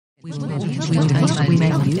Thank you.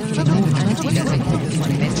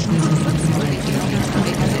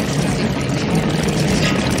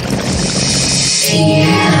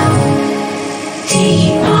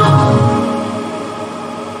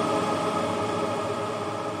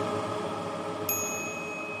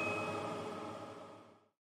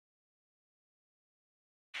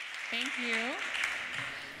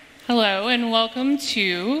 Hello, and welcome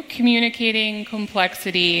to Communicating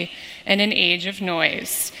Complexity in an Age of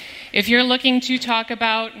Noise. If you're looking to talk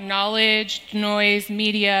about knowledge, noise,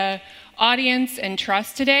 media, audience, and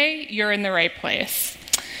trust today, you're in the right place.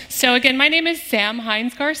 So again, my name is Sam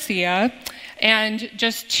Hines Garcia, and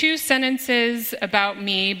just 2 sentences about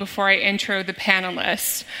me before I intro the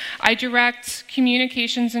panelists. I direct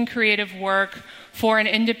communications and creative work for an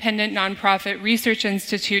independent nonprofit research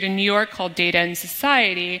institute in New York called Data and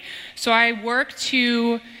Society. So I work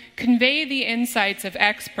to convey the insights of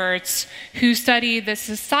experts who study the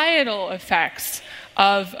societal effects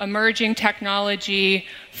of emerging technology,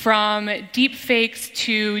 from deepfakes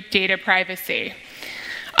to data privacy.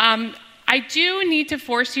 I do need to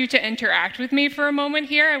force you to interact with me for a moment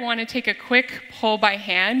here. I want to take a quick poll by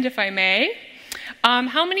hand, if I may.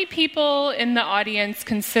 How many people in the audience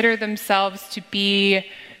consider themselves to be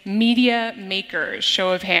media makers?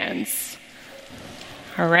 Show of hands.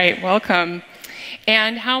 All right, welcome.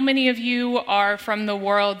 And how many of you are from the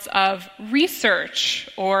worlds of research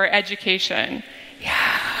or education?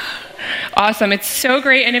 Yeah. Awesome. It's so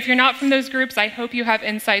great. And if you're not from those groups, I hope you have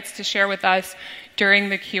insights to share with us during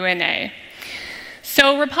the Q&A.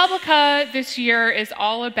 So Republica this year is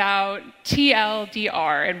all about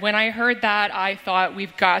TLDR, and when I heard that, I thought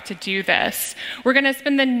we've got to do this. We're going to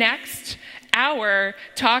spend the next hour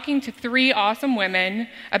talking to 3 awesome women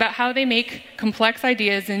about how they make complex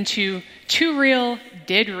ideas into too real,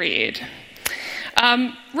 did read.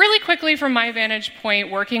 Really quickly from my vantage point,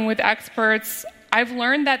 working with experts, I've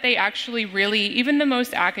learned that they actually really, even the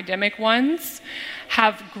most academic ones,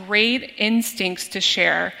 have great instincts to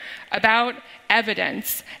share about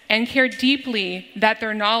evidence and care deeply that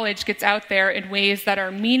their knowledge gets out there in ways that are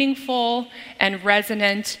meaningful and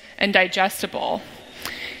resonant and digestible.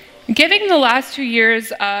 Given the last 2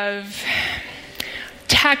 years of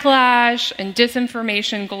techlash and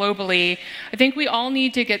disinformation globally, I think we all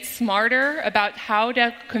need to get smarter about how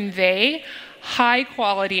to convey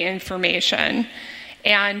high-quality information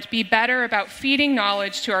and be better about feeding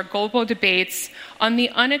knowledge to our global debates on the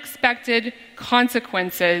unexpected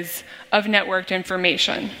consequences of networked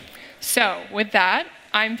information. So, with that,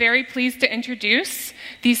 I'm very pleased to introduce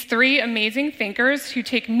these 3 amazing thinkers who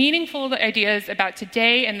take meaningful ideas about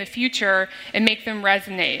today and the future and make them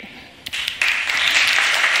resonate.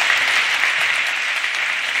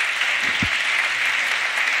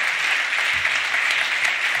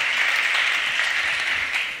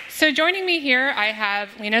 So joining me here, I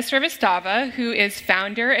have Lina Srivastava, who is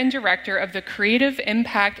founder and director of the Creative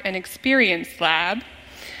Impact and Experience Lab,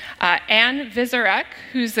 Anne Wizorek,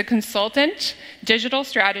 who's a consultant, digital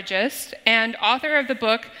strategist, and author of the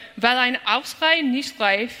book Weil ein Aufschrei nicht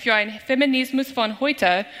reicht für ein Feminismus von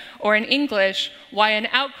heute, or in English, Why an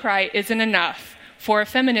Outcry Isn't Enough for a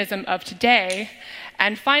Feminism of Today.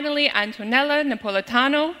 And finally, Antonella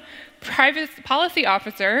Napolitano, policy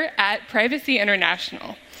officer at Privacy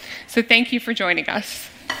International. So thank you for joining us.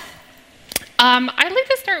 I'd like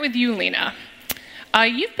to start with you, Lina.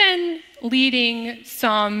 You've been leading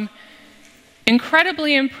some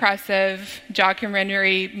incredibly impressive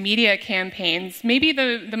documentary media campaigns, maybe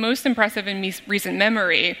the most impressive in recent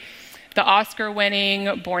memory. The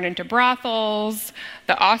Oscar-winning Born into Brothels,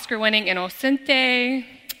 the Oscar-winning Inocente,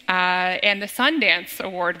 and the Sundance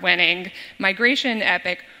Award-winning migration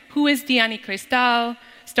epic Who is Diani Cristal,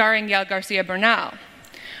 starring Yael Garcia Bernal.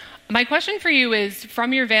 My question for you is,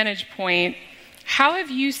 from your vantage point, how have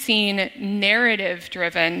you seen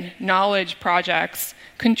narrative-driven knowledge projects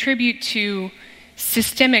contribute to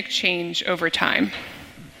systemic change over time?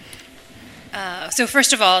 So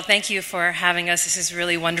first of all, thank you for having us. This is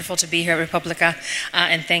really wonderful to be here at Republica,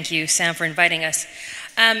 and thank you, Sam, for inviting us.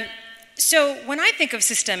 So when I think of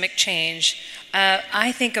systemic change,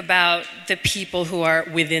 I think about the people who are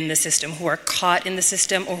within the system, who are caught in the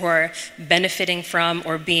system, or who are benefiting from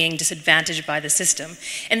or being disadvantaged by the system.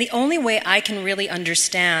 And the only way I can really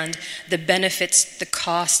understand the benefits, the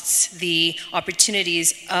costs, the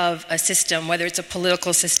opportunities of a system, whether it's a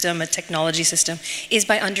political system, a technology system, is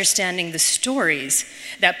by understanding the stories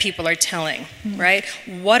that people are telling, right?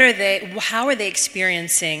 How are they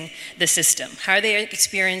experiencing the system? How are they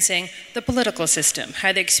experiencing the political system? How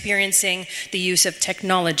are they experiencing the use of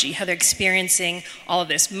technology? How they're experiencing all of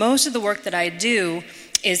this? Most of the work that I do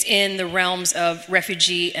is in the realms of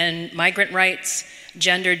refugee and migrant rights,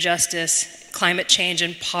 gender justice, climate change,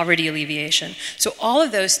 and poverty alleviation. So all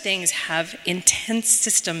of those things have intense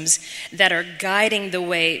systems that are guiding the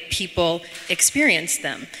way people experience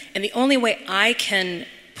them. And the only way I can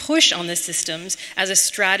push on the systems as a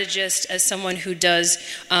strategist, as someone who does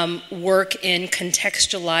work in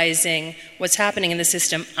contextualizing what's happening in the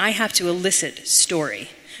system, I have to elicit story,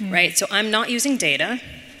 right? So I'm not using data.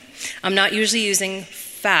 I'm not usually using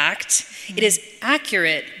fact. It is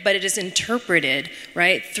accurate, but it is interpreted,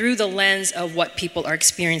 right, through the lens of what people are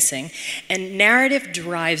experiencing. And narrative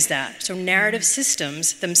drives that. So narrative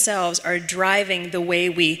systems themselves are driving the way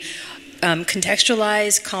we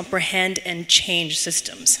contextualize, comprehend, and change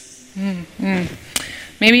systems.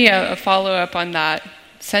 Maybe a follow-up on that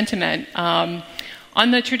sentiment.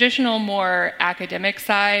 On the traditional, more academic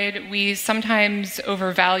side, we sometimes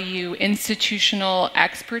overvalue institutional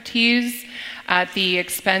expertise at the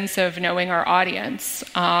expense of knowing our audience,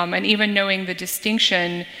 and even knowing the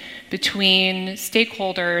distinction between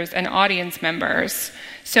stakeholders and audience members.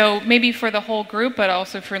 So maybe for the whole group, but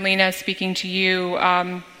also for Lina, speaking to you,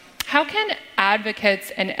 how can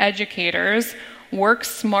advocates and educators work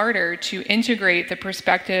smarter to integrate the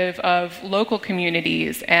perspective of local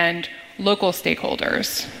communities and local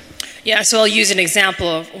stakeholders? Yeah, so I'll use an example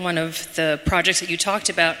of one of the projects that you talked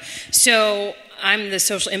about. So I'm the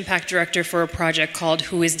social impact director for a project called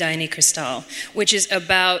Who is Diane Cristal, which is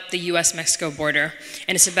about the US-Mexico border.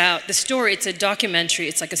 And it's about the story. It's a documentary.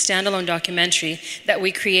 It's like a standalone documentary that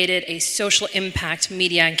we created a social impact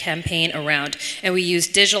media and campaign around. And we use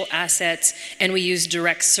digital assets, and we use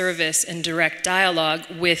direct service and direct dialogue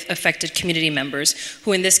with affected community members,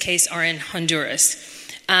 who in this case are in Honduras.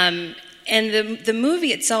 And the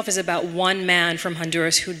movie itself is about one man from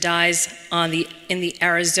Honduras who dies in the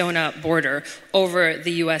Arizona border over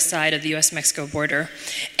the U.S. side of the U.S.-Mexico border.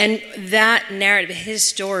 And that narrative, his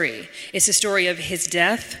story, is the story of his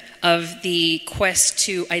death, of the quest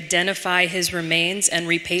to identify his remains and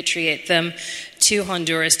repatriate them to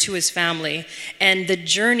Honduras, to his family, and the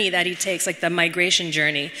journey that he takes, like the migration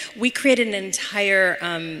journey. We created an entire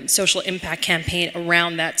social impact campaign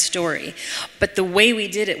around that story. But the way we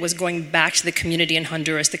did it was going back to the community in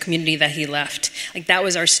Honduras, the community that he left. Like, that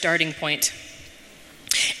was our starting point.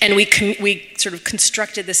 And we sort of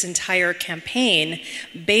constructed this entire campaign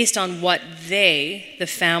based on what they, the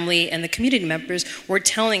family and the community members, were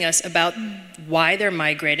telling us about why they're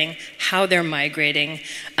migrating, how they're migrating,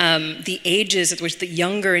 the ages at which the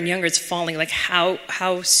younger and younger it's falling, like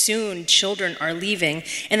how soon children are leaving,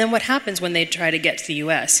 and then what happens when they try to get to the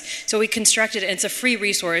U.S. So we constructed it, and it's a free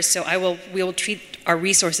resource, so we will treat our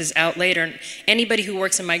resources out later. And anybody who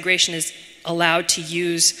works in migration is allowed to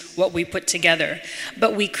use what we put together.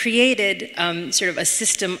 But we created sort of a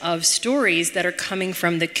system of stories that are coming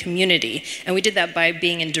from the community, and we did that by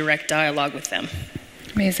being in direct dialogue with them.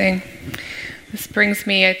 Amazing. This brings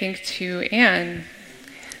me, I think, to Anne.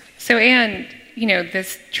 So Anne,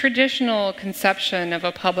 this traditional conception of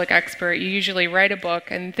a public expert, you usually write a book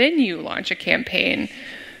and then you launch a campaign.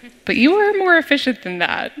 But you were more efficient than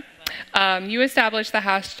that. You established the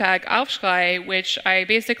hashtag Aufschrei, which I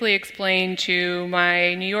basically explained to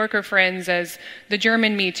my New Yorker friends as the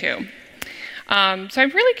German Me Too. So I'm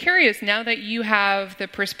really curious, now that you have the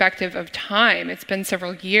perspective of time, it's been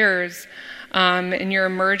several years in your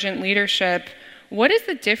emergent leadership, what is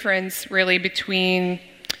the difference really between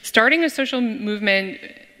starting a social movement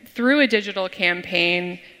through a digital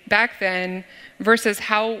campaign back then versus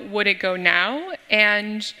how would it go now?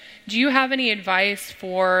 And do you have any advice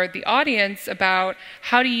for the audience about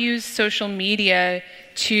how to use social media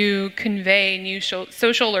to convey new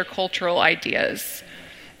social or cultural ideas?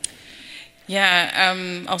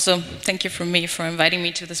 Yeah, also thank you for inviting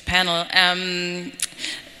me to this panel.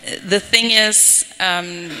 The thing is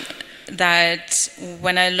that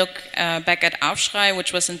when I look back at Aufschrei,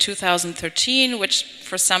 which was in 2013, which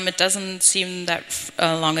for some it doesn't seem that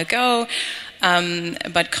long ago,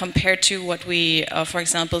 but compared to what we, for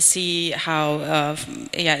example, see how,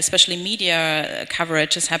 especially media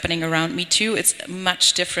coverage is happening around Me Too, it's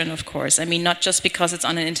much different, of course. I mean, not just because it's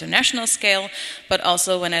on an international scale, but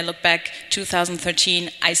also when I look back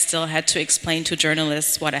 2013, I still had to explain to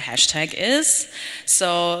journalists what a hashtag is.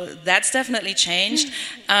 So that's definitely changed,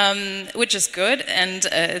 which is good. And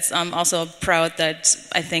I'm also proud that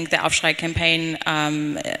I think the Aufschrei campaign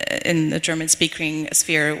in the German-speaking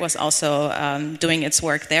sphere was also doing its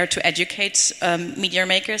work there to educate media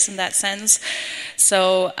makers in that sense.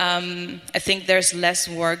 So I think there's less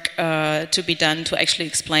work to be done to actually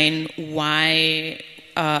explain why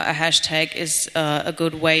a hashtag is a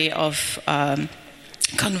good way of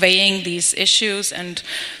conveying these issues and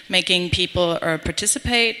making people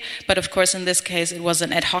participate. But of course, in this case, it was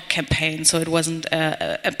an ad hoc campaign, so it wasn't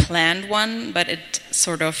a planned one, but it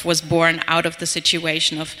sort of was born out of the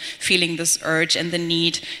situation of feeling this urge and the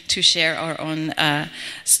need to share our own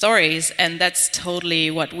stories. And that's totally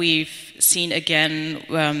what we've seen again,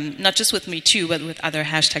 not just with Me Too, but with other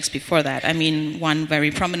hashtags before that. I mean, one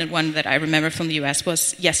very prominent one that I remember from the US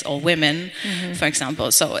was Yes, All Women, for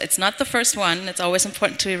example. So it's not the first one. It's always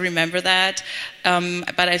important to remember that.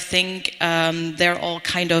 But I think they're all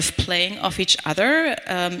kind of playing off each other,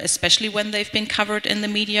 especially when they've been covered in the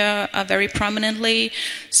media very prominently.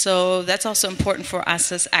 So that's also important for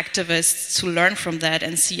us as activists to learn from that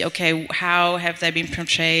and see, okay, how have they been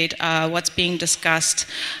portrayed? What's being discussed?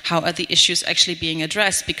 How are the issues actually being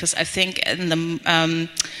addressed? Because I think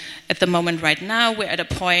at the moment right now, we're at a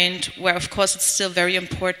point where, of course, it's still very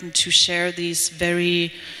important to share these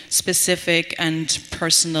very specific and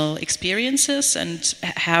personal experiences and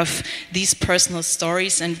have these personal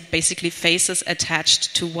stories and basically faces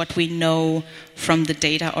attached to what we know from the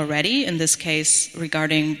data already, in this case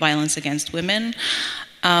regarding violence against women.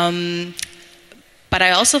 But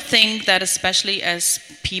I also think that especially as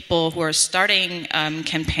people who are starting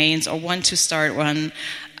campaigns or want to start one,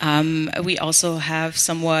 we also have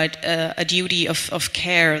somewhat a duty of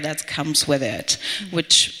care that comes with it.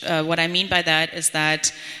 Which, what I mean by that is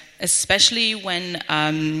that especially when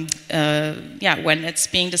it's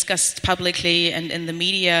being discussed publicly and in the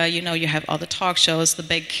media, you have all the talk shows, the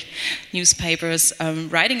big newspapers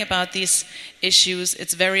writing about these issues,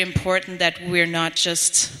 it's very important that we're not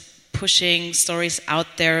just pushing stories out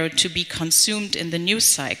there to be consumed in the news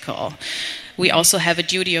cycle. We also have a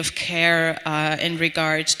duty of care in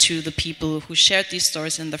regard to the people who shared these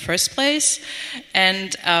stories in the first place.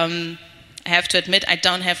 And I have to admit, I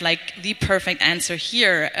don't have the perfect answer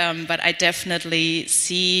here, but I definitely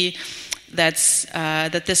see that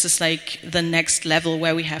this is the next level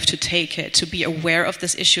where we have to take it, to be aware of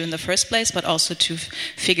this issue in the first place, but also to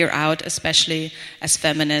figure out, especially as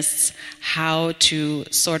feminists, how to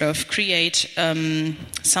sort of create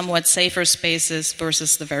somewhat safer spaces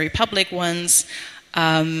versus the very public ones,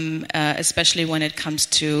 especially when it comes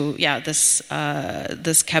to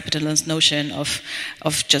this capitalist notion of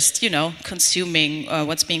just consuming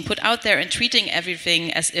what's being put out there and treating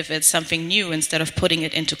everything as if it's something new instead of putting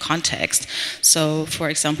it into context. So, for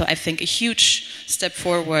example, I think a huge step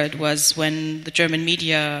forward was when the German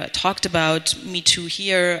media talked about Me Too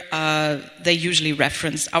here, they usually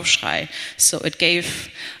referenced Aufschrei. So it gave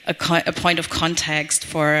a point of context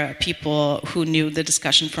for people who knew the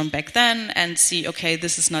discussion from back then and see, okay,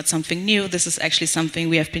 this is not something new, this is actually something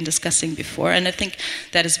we have been discussing before. And I think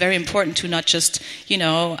that is very important to not just,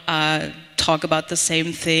 talk about the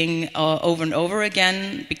same thing over and over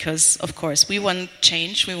again, because, of course, we want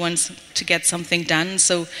change, we want to get something done,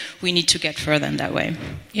 so we need to get further in that way.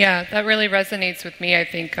 Yeah, that really resonates with me. I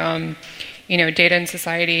think, Data and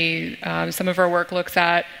Society, some of our work looks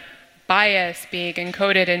at bias being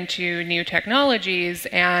encoded into new technologies,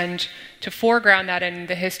 and to foreground that in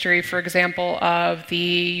the history, for example, of the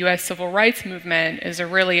U.S. Civil Rights Movement is a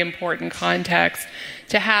really important context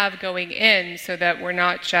to have going in, so that we're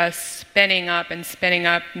not just spinning up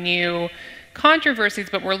new controversies,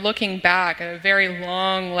 but we're looking back at a very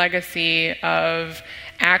long legacy of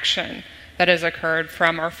action that has occurred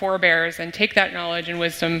from our forebears and take that knowledge and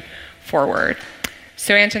wisdom forward.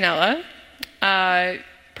 So Antonella,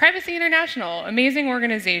 Privacy International, amazing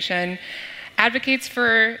organization, advocates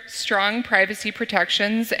for strong privacy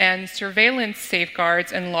protections and surveillance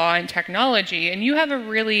safeguards in law and technology. And you have a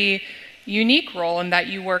really unique role in that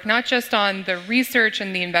you work not just on the research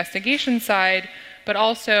and the investigation side, but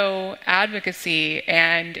also advocacy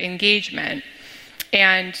and engagement.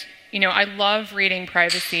 And, I love reading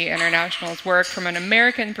Privacy International's work from an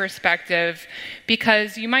American perspective,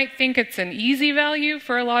 because you might think it's an easy value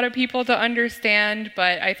for a lot of people to understand,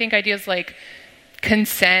 but I think ideas like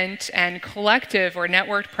consent and collective or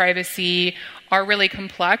networked privacy are really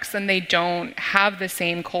complex, and they don't have the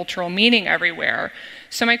same cultural meaning everywhere.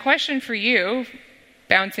 So my question for you,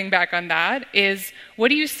 bouncing back on that, is what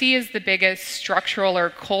do you see as the biggest structural or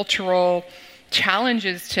cultural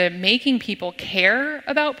challenges to making people care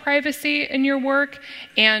about privacy in your work,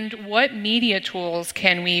 and what media tools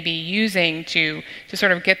can we be using to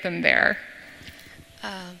sort of get them there?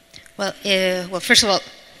 Well, first of all,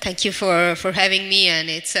 thank you for having me, and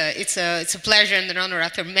it's a pleasure and an honor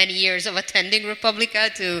after many years of attending Republica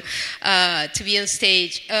to be on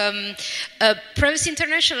stage. Privacy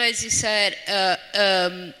International, as you said,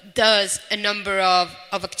 does a number of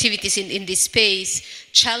activities in this space,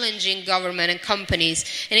 challenging government and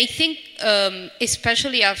companies, and I think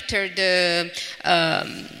especially after the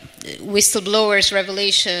whistleblowers'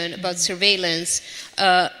 revelation about surveillance,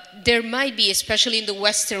 there might be, especially in the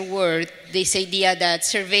Western world, this idea that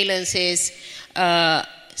surveillance is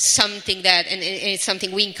something that, and it's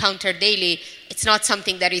something we encounter daily. It's not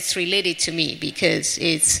something that is related to me because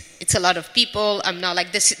it's a lot of people. I'm not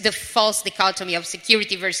like this. The false dichotomy of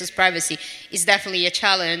security versus privacy is definitely a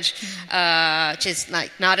challenge. Just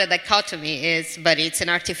like not a dichotomy but it's an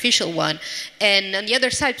artificial one. And on the other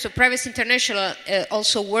side, so Privacy International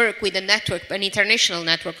also work with an international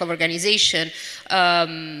network of organizations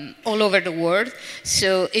all over the world.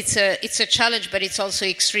 So it's a challenge, but it's also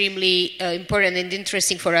extremely important and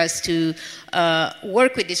interesting for us to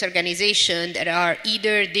work with this organization that are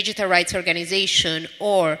either digital rights organization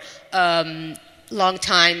or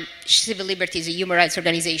long-time civil liberties and human rights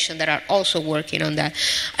organization that are also working on that.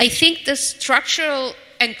 I think the structural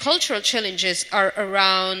and cultural challenges are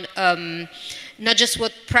around not just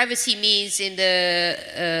what privacy means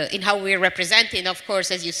in how we're representing. Of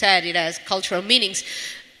course, as you said, it has cultural meanings,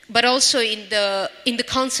 but also in the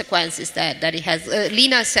consequences that it has.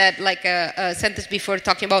 Lina said, like a sentence before,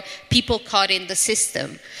 talking about people caught in the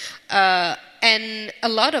system. And a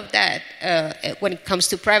lot of that, when it comes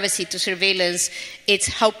to privacy, to surveillance, it's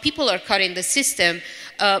how people are caught in the system,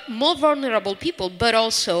 more vulnerable people, but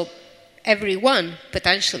also everyone,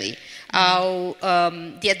 potentially. How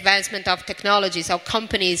the advancement of technologies, how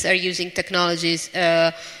companies are using technologies,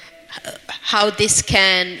 how this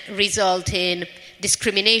can result in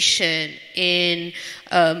discrimination, and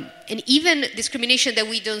even discrimination that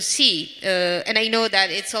we don't see. And I know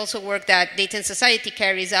that it's also work that Data and Society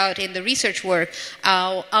carries out in the research work,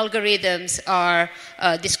 how algorithms are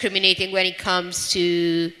discriminating when it comes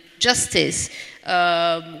to justice,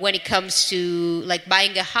 when it comes to like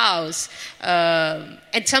buying a house,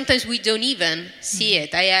 and sometimes we don't even see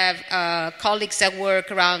it. I have colleagues that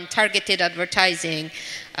work around targeted advertising.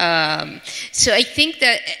 So I think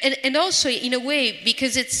that, and also in a way,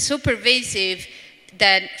 because it's so pervasive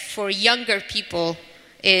that for younger people,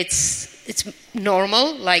 it's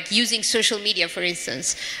normal, like using social media, for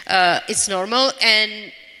instance, it's normal.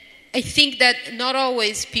 And I think that not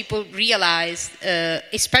always people realize,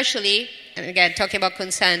 especially, and again, talking about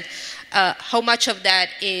consent, how much of that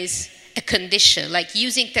is a condition. Like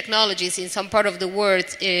using technologies in some part of the world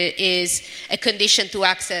is a condition to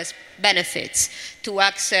access benefits, to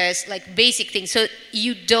access like basic things. So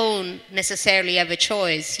you don't necessarily have a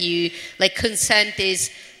choice. Like consent is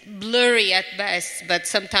blurry at best, but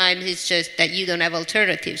sometimes it's just that you don't have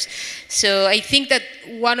alternatives. So I think that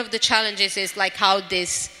one of the challenges is like how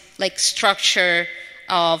this like structure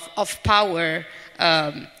of power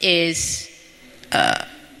is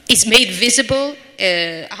made visible,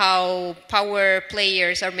 how power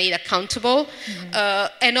players are made accountable,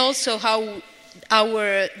 and also how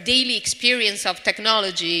our daily experience of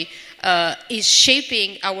technology is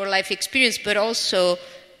shaping our life experience, but also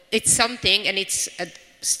it's something, and it's a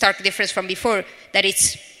stark difference from before, that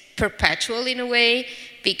it's perpetual in a way,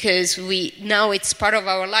 because now it's part of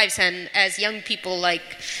our lives, and as young people like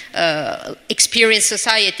experience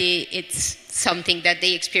society, it's something that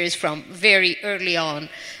they experience from very early on.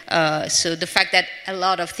 So the fact that a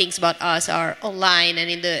lot of things about us are online and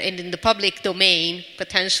in the public domain,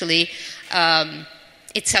 potentially,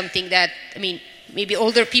 it's something that, I mean, maybe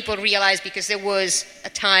older people realize because there was a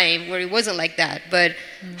time where it wasn't like that, but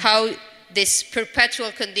how this perpetual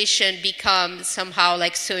condition becomes somehow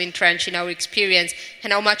like so entrenched in our experience,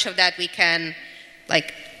 and how much of that we can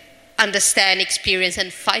like understand, experience,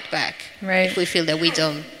 and fight back if we feel that we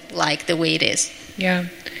don't like the way it is. Yeah.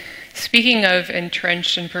 Speaking of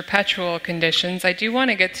entrenched and perpetual conditions, I do want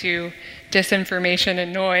to get to disinformation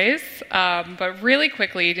and noise, but really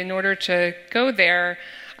quickly, in order to go there,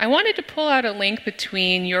 I wanted to pull out a link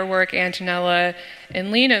between your work, Antonella,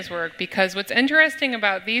 and Lina's work, because what's interesting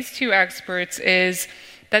about these two experts is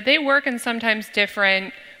that they work in sometimes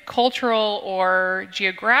different cultural or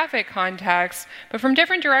geographic contexts, but from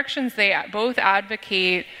different directions. They both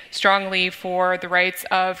advocate strongly for the rights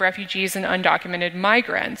of refugees and undocumented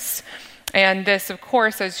migrants. And this, of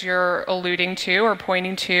course, as you're alluding to or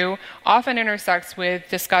pointing to, often intersects with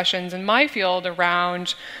discussions in my field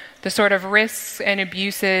around the sort of risks and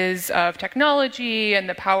abuses of technology and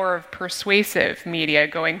the power of persuasive media,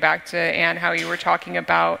 going back to, Anne, how you were talking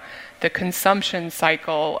about the consumption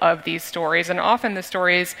cycle of these stories, and often the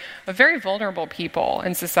stories of very vulnerable people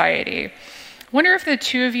in society. I wonder if the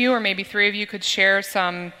two of you, or maybe three of you, could share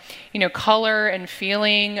some, color and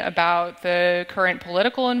feeling about the current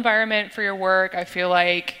political environment for your work. I feel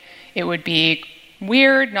like it would be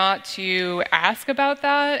weird not to ask about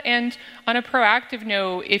that. And on a proactive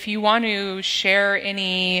note, if you want to share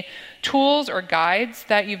any tools or guides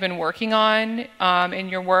that you've been working on in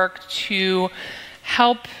your work to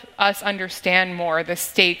help us understand more the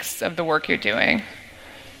stakes of the work you're doing.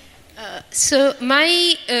 So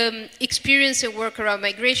my experience and work around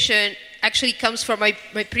migration actually comes from my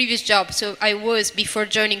previous job. So I was, before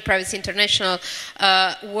joining Privacy International,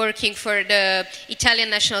 working for the Italian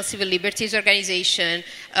National Civil Liberties Organization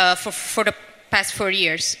for the past 4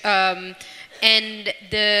 years. And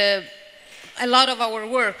a lot of our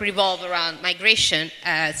work revolved around migration,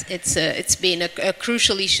 as it's been a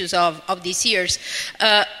crucial issue of these years.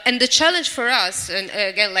 And the challenge for us, and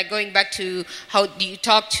again, like going back to how do you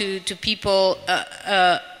talk to people,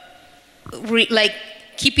 like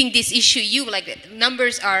keeping this issue,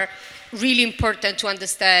 numbers are really important to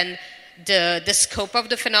understand the scope of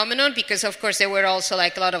the phenomenon, because of course there were also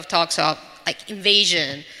like a lot of talks of like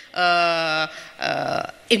invasion,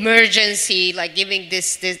 emergency, like giving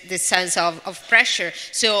this sense of pressure.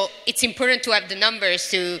 So it's important to have the numbers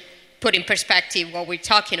to put in perspective what we're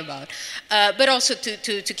talking about, but also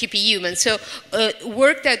to keep it human. So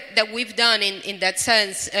work that we've done in that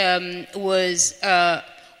sense was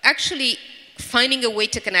actually finding a way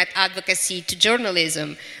to connect advocacy to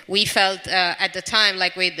journalism. We felt at the time,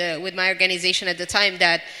 like with my organization at the time,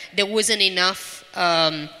 that there wasn't enough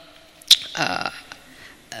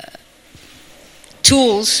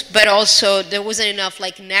tools, but also there wasn't enough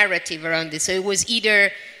like narrative around this. So it was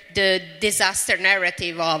either the disaster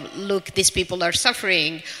narrative of, look, these people are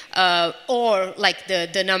suffering, or like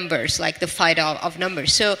the numbers, like the fight of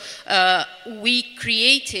numbers. So we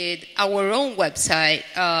created our own website,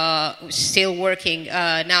 still working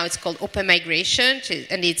now. It's called Open Migration,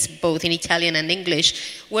 and it's both in Italian and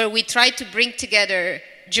English, where we try to bring together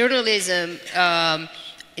journalism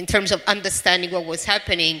in terms of understanding what was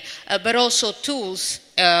happening, but also tools,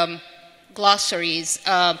 glossaries,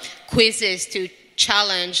 quizzes to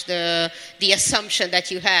challenge the assumption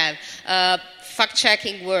that you have,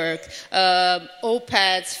 fact-checking work,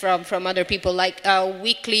 op-eds from other people, like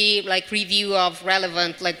weekly like review of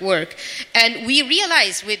relevant like work. And we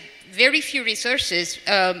realized with very few resources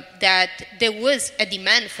that there was a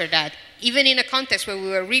demand for that. Even in a context where we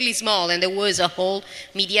were really small and there was a whole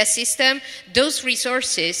media system, those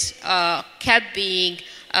resources kept being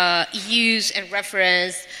used and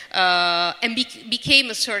referenced and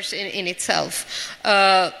became a source in itself.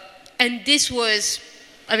 And this was,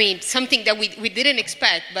 something that we didn't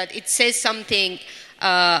expect, but it says something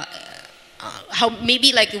how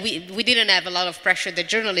maybe like we didn't have a lot of pressure that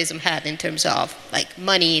journalism had in terms of like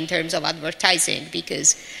money, in terms of advertising,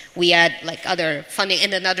 because we had like other funding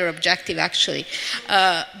and another objective actually.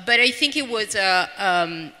 But I think it was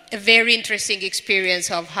a very interesting experience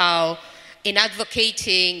of how in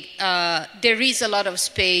advocating there is a lot of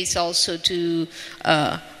space also to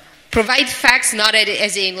provide facts, not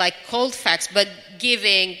as in like cold facts, but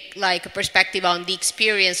giving like a perspective on the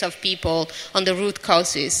experience of people, on the root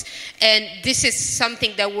causes. And this is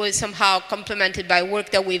something that was somehow complemented by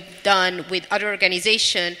work that we've done with other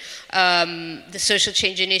organizations, the Social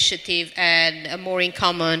Change Initiative and More in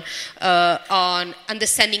Common, on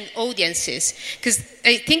understanding audiences. Because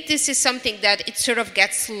I think this is something that it sort of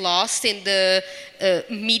gets lost in the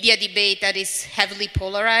media debate that is heavily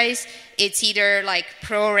polarized. It's either like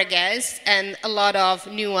pro or against, and a lot of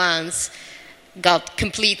nuance got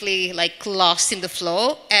completely like lost in the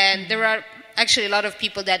flow. And there are actually a lot of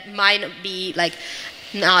people that might be like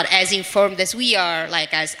not as informed as we are,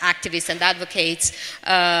 like as activists and advocates,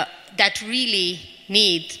 that really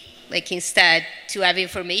need like instead to have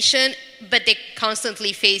information, but they're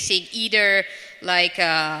constantly facing either like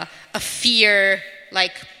a fear,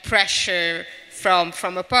 like pressure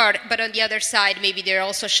from a part, but on the other side, maybe they're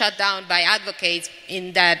also shut down by advocates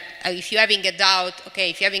in that if you're having a doubt, okay,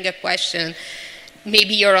 if you're having a question,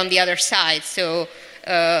 maybe you're on the other side. So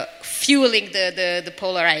fueling the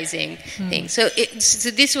polarizing thing. So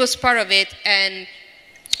this was part of it. And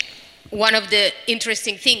one of the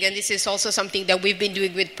interesting things, and this is also something that we've been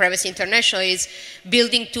doing with Privacy International, is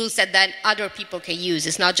building tools that then other people can use.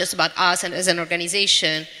 It's not just about us and as an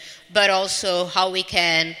organization, but also how we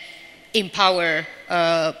can empower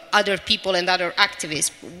other people and other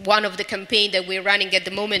activists. One of the campaigns that we're running at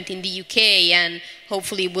the moment in the UK, and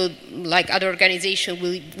hopefully will, like other organizations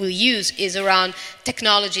will use, is around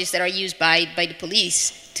technologies that are used by the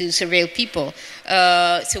police to surveil people.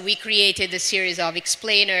 So we created a series of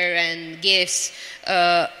explainer and gifts,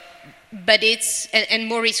 but and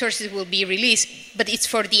more resources will be released, but it's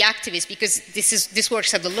for the activists, because this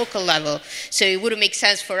works at the local level. So it wouldn't make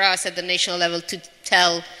sense for us at the national level to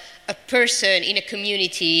tell a person in a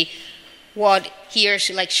community what he or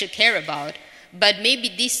she should care about. But maybe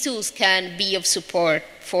these tools can be of support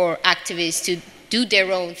for activists to do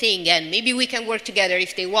their own thing, and maybe we can work together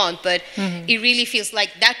if they want, but it really feels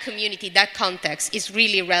like that community, that context is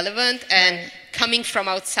really relevant, and coming from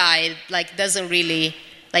outside doesn't really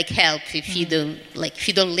help if you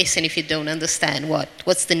don't listen, if you don't understand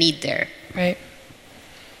what's the need there. Right.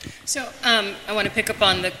 So I want to pick up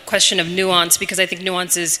on the question of nuance, because I think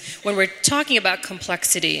nuance is, when we're talking about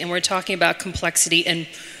complexity, and we're talking about complexity and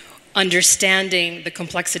understanding the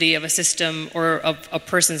complexity of a system or of a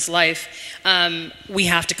person's life, we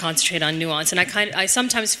have to concentrate on nuance. And I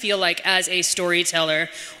sometimes feel like, as a storyteller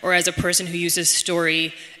or as a person who uses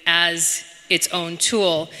story as its own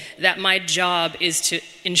tool, that my job is to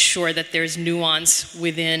ensure that there's nuance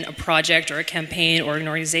within a project or a campaign or an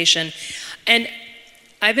organization. And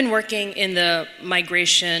I've been working in the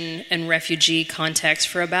migration and refugee context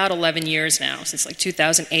for about 11 years now, since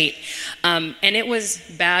 2008. And it was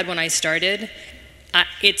bad when I started.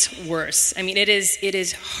 It's worse. I mean, it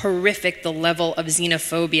is horrific, the level of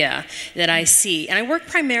xenophobia that I see. And I work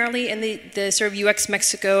primarily in the sort of UX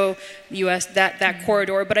Mexico, US, that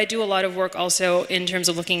corridor, but I do a lot of work also in terms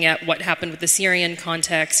of looking at what happened with the Syrian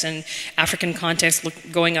context and African context,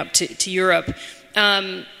 going up to Europe.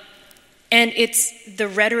 And the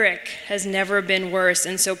rhetoric has never been worse.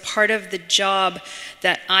 And so part of the job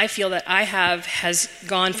that I feel that I have has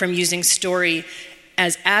gone from using story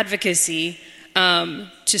as advocacy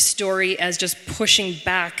to story as just pushing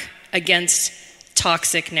back against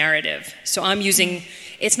toxic narrative. So I'm using,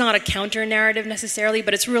 it's not a counter narrative necessarily,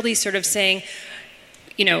 but it's really sort of saying,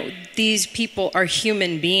 these people are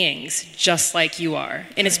human beings just like you are.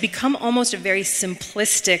 And it's become almost a very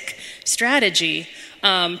simplistic strategy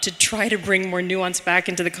to try to bring more nuance back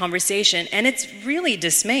into the conversation. And it's really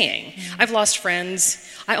dismaying. I've lost friends.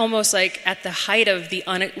 I almost, at the height of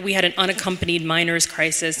we had an unaccompanied minors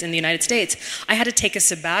crisis in the United States. I had to take a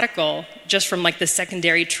sabbatical just from the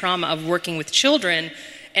secondary trauma of working with children,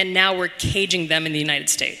 and now we're caging them in the United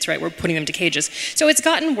States, right? We're putting them to cages. So it's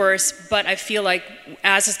gotten worse, but I feel like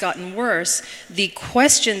as it's gotten worse, the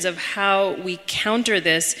questions of how we counter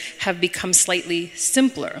this have become slightly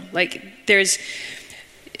simpler.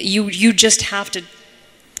 You just have to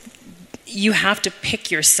pick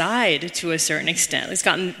your side to a certain extent. It's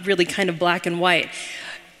gotten really kind of black and white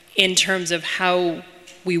in terms of how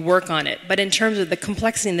we work on it. But in terms of the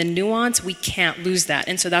complexity and the nuance, we can't lose that.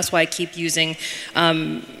 And so that's why I keep using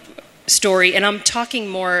story. And I'm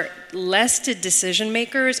talking less to decision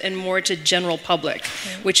makers and more to general public,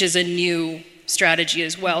 which is a new strategy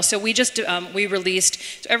as well. So we released,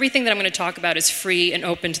 so everything that I'm going to talk about is free and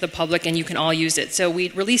open to the public, and you can all use it. So we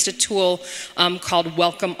released a tool called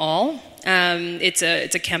Welcome All. It's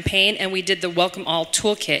a campaign, and we did the Welcome All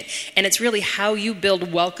toolkit, and it's really how you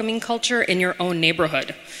build welcoming culture in your own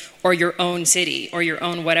neighborhood or your own city or your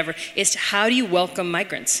own whatever. It's how do you welcome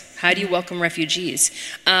migrants? How do you welcome refugees?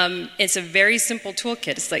 It's a very simple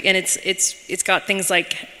toolkit. It's got things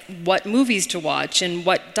like what movies to watch and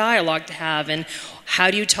what dialogue to have, and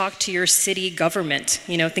how do you talk to your city government,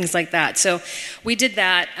 things like that. So we did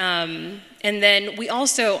that. And then we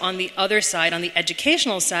also, on the other side, on the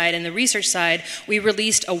educational side and the research side, we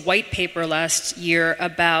released a white paper last year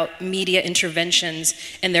about media interventions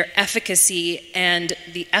and their efficacy and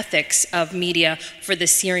the ethics of media for the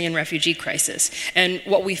Syrian refugee crisis. And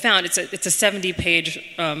what we found, it's a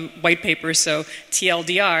 70-page white paper, so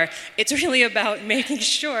TLDR, it's really about making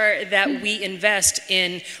sure that we invest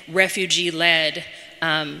in refugee-led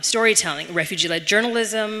storytelling, refugee-led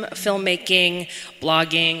journalism, filmmaking,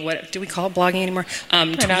 blogging, what do we call it blogging anymore?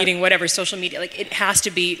 Tweeting, whatever, social media. It has to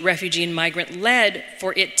be refugee and migrant-led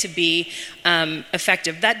for it to be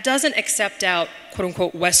effective. That doesn't accept out,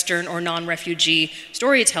 quote-unquote, Western or non-refugee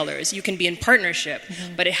storytellers. You can be in partnership,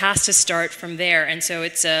 but it has to start from there. And so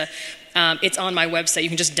it's on my website. You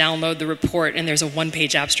can just download the report, and there's a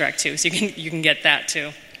one-page abstract, too, so you can get that, too.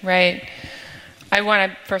 Right. I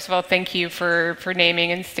want to, first of all, thank you for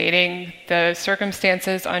naming and stating the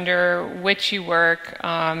circumstances under which you work.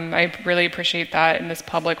 I really appreciate that in this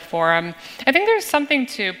public forum. I think there's something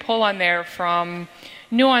to pull on there from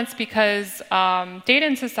nuance because Data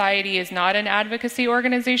and Society is not an advocacy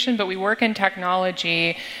organization, but we work in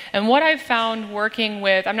technology. And what I've found working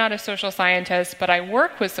with, I'm not a social scientist, but I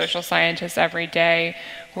work with social scientists every day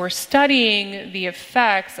who are studying the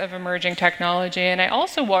effects of emerging technology. And I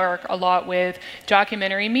also work a lot with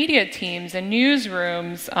documentary media teams and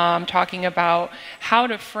newsrooms talking about how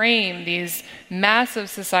to frame these massive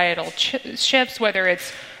societal shifts, whether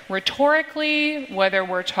it's rhetorically, whether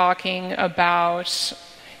we're talking about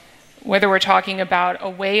a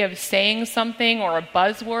way of saying something or a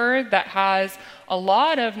buzzword that has a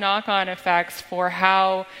lot of knock-on effects for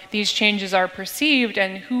how these changes are perceived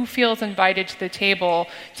and who feels invited to the table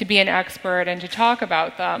to be an expert and to talk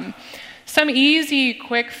about them. Some easy,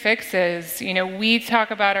 quick fixes, we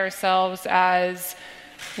talk about ourselves as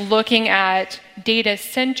looking at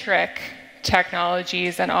data-centric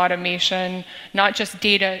technologies and automation, not just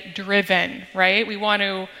data-driven, right? We want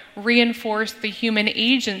to reinforce the human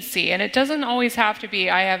agency, and it doesn't always have to be,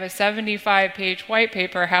 I have a 75-page white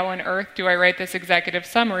paper, how on earth do I write this executive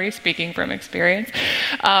summary, speaking from experience,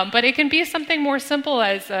 but it can be something more simple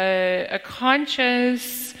as a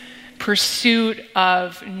conscious pursuit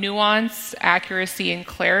of nuance, accuracy, and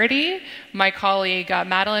clarity. My colleague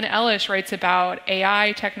Madeline Ellis writes about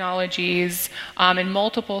AI technologies in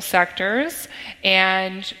multiple sectors,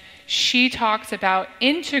 and she talks about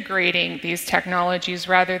integrating these technologies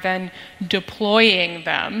rather than deploying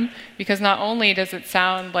them, because not only does it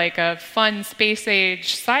sound like a fun space-age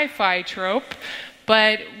sci-fi trope,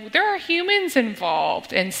 but there are humans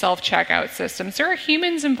involved in self-checkout systems. There are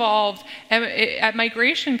humans involved at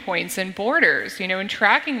migration points and borders, in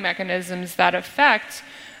tracking mechanisms that affect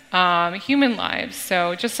human lives.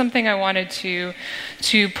 So just something I wanted to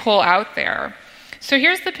pull out there. So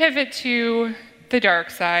here's the pivot to the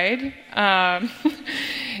dark side.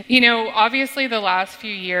 Obviously the last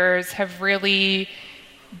few years have really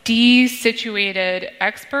desituated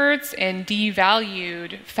experts and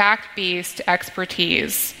devalued fact-based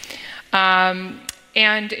expertise. And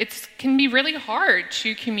it can be really hard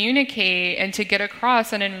to communicate and to get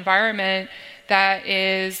across an environment that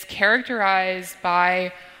is characterized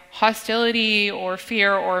by hostility or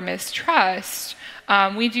fear or mistrust.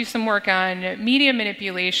 We do some work on media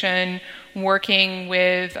manipulation, working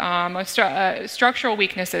with structural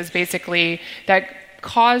weaknesses, basically, that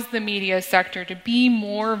cause the media sector to be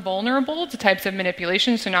more vulnerable to types of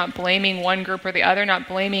manipulation. So not blaming one group or the other, not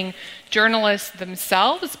blaming journalists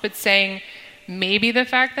themselves, but saying maybe the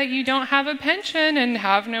fact that you don't have a pension and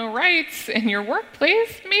have no rights in your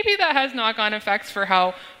workplace, maybe that has knock-on effects for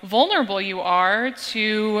how vulnerable you are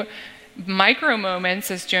to micro moments,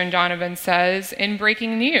 as Joan Donovan says, in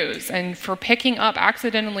breaking news, and for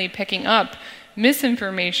accidentally picking up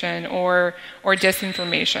misinformation or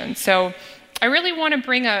disinformation. So I really want to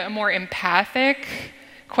bring a more empathic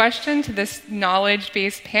question to this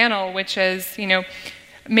knowledge-based panel, which is,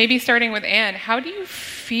 maybe starting with Anne, how do you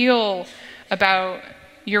feel about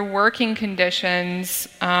your working conditions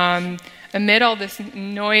amid all this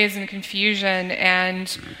noise and confusion,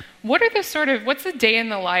 and what's the day in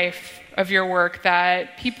the life of your work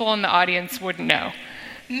that people in the audience wouldn't know?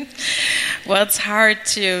 Well, it's hard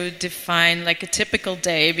to define like a typical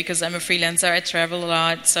day because I'm a freelancer. I travel a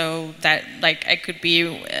lot, so that I could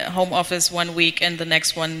be home office one week and the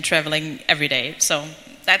next one traveling every day. So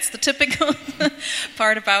that's the typical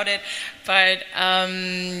part about it. But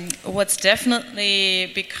what's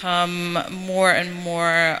definitely become more and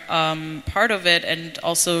more part of it, and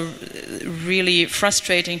also really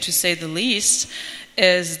frustrating to say the least,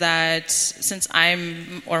 is that since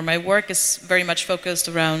my work is very much focused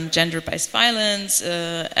around gender-based violence,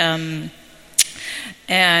 and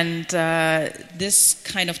this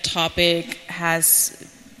kind of topic has,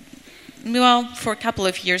 for a couple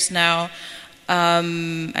of years now,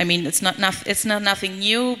 it's not nothing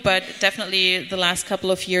new, but definitely the last couple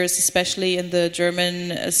of years, especially in the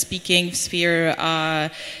German-speaking sphere,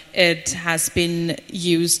 it has been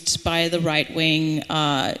used by the right wing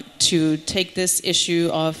to take this issue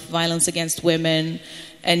of violence against women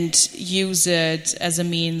and use it as a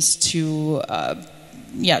means to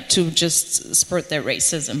just spurt their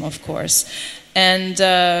racism, of course. And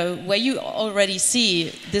where you already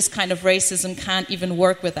see this kind of racism can't even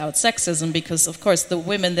work without sexism, because, of course, the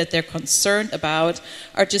women that they're concerned about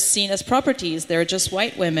are just seen as properties. They're just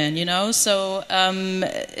white women, So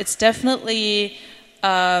it's definitely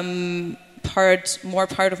part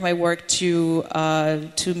of my work to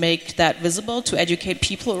make that visible, to educate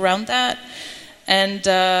people around that. And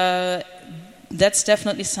that's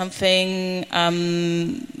definitely something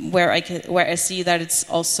where I see that it's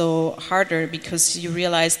also harder, because you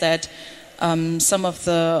realize that some of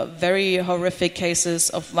the very horrific cases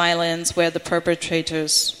of violence where the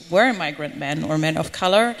perpetrators were migrant men or men of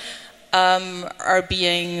color are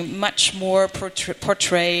being much more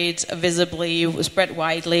portrayed visibly, spread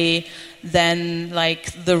widely than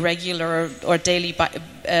like the regular or daily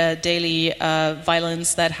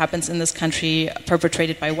violence that happens in this country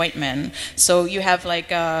perpetrated by white men. So you have like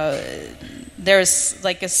there's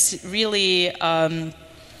like a really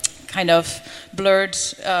kind of blurred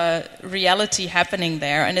reality happening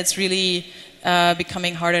there, and it's really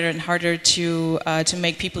becoming harder and harder to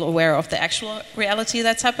make people aware of the actual reality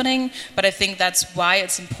that's happening. But I think that's why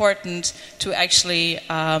it's important to actually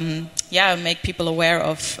make people aware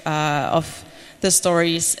of the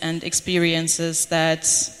stories and experiences that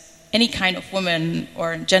any kind of woman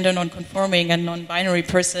or gender non-conforming and non-binary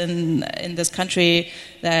person in this country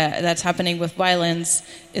that's happening with violence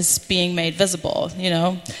is being made visible, you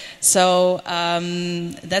know. So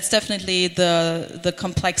that's definitely the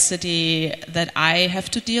complexity that I have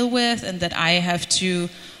to deal with and that I have to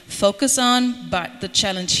focus on. But the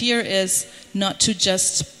challenge here is not to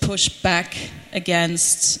just push back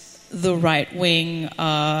against the right-wing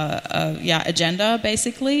agenda,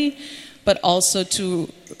 basically, but also to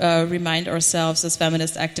remind ourselves as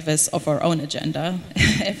feminist activists of our own agenda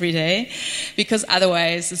every day, because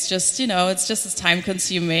otherwise it's just as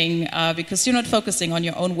time-consuming because you're not focusing on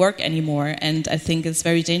your own work anymore, and I think it's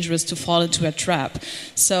very dangerous to fall into a trap.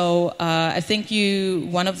 So I think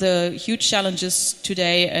one of the huge challenges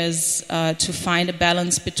today is to find a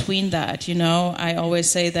balance between that. You know, I always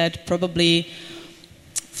say that probably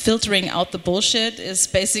filtering out the bullshit is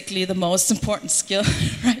basically the most important skill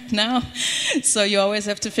right now. So you always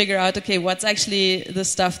have to figure out, okay, what's actually the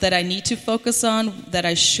stuff that I need to focus on, that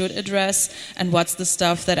I should address, and what's the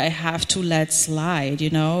stuff that I have to let slide, you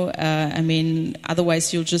know? I mean,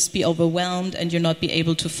 otherwise you'll just be overwhelmed and you'll not be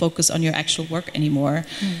able to focus on your actual work anymore.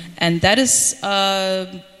 And that is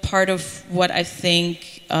part of what I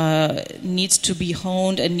think needs to be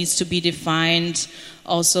honed and needs to be defined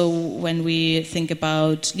also when we think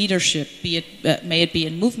about leadership, may it be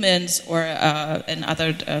in movements or in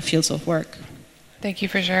other fields of work. Thank you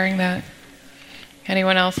for sharing that.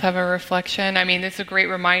 Anyone else have a reflection? I mean, this is a great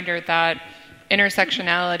reminder that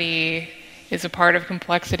intersectionality is a part of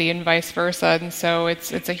complexity and vice versa, and so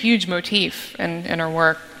it's a huge motif in our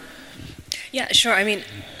work. Yeah, sure. I mean,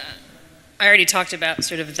 I already talked about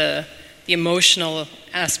sort of the emotional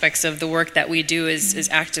aspects of the work that we do as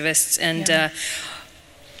activists,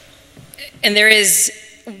 and there is,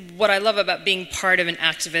 what I love about being part of an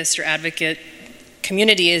activist or advocate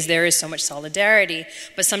community is there is so much solidarity,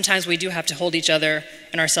 but sometimes we do have to hold each other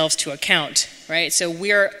and ourselves to account, right? So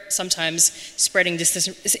we're sometimes spreading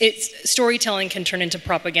storytelling can turn into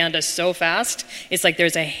propaganda so fast, it's like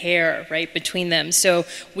there's a hair, right, between them. So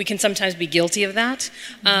we can sometimes be guilty of that.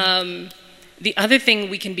 The other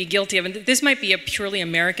thing we can be guilty of, and this might be a purely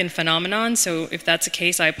American phenomenon, so if that's the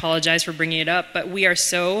case, I apologize for bringing it up, but we are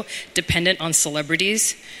so dependent on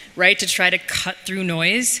celebrities, right, to try to cut through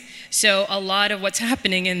noise. So a lot of what's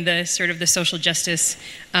happening in the sort of the social justice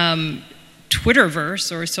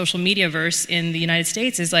Twitterverse or social mediaverse in the United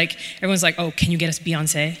States is like, everyone's like, oh, can you get us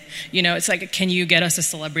Beyonce? You know, it's like, can you get us a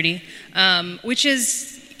celebrity? Which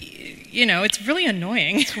is, you know, it's really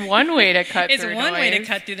annoying. It's one way to cut through noise. It's one way to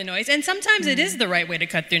cut through the noise. And sometimes it is the right way to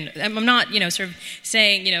cut through. I'm not, you know, sort of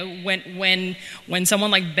saying, you know, when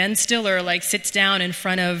someone like Ben Stiller like sits down in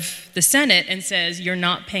front of the Senate and says, you're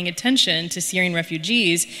not paying attention to Syrian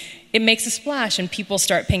refugees, it makes a splash and people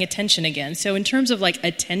start paying attention again. So in terms of like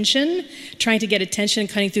attention, trying to get attention,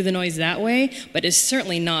 cutting through the noise that way, but it's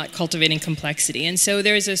certainly not cultivating complexity. And so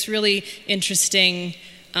there's this really interesting,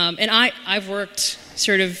 and I've worked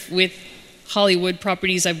sort of with Hollywood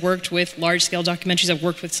properties, I've worked with large-scale documentaries, I've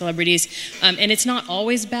worked with celebrities, and it's not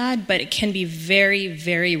always bad, but it can be very,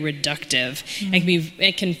 very reductive.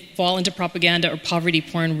 It can fall into propaganda or poverty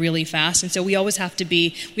porn really fast, and so we always have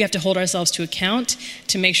to hold ourselves to account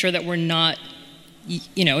to make sure that we're not,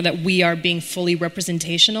 you know, that we are being fully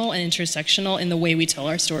representational and intersectional in the way we tell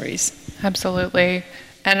our stories. Absolutely.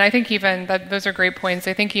 And I think even those are great points.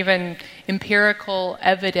 I think even empirical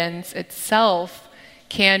evidence itself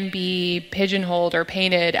can be pigeonholed or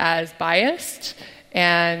painted as biased,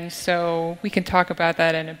 and so we can talk about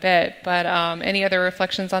that in a bit. But any other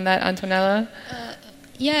reflections on that, Antonella?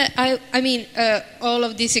 I mean, all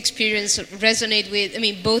of this experience resonate with, I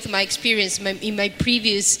mean, both my experience in my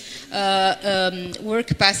previous work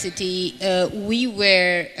capacity, we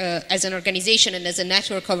were, as an organization and as a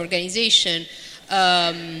network of organization,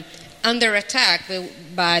 under attack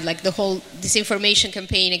by like the whole disinformation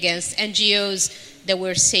campaign against NGOs that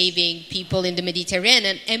were saving people in the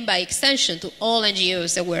Mediterranean, and by extension to all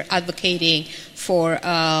NGOs that were advocating for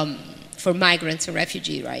migrants and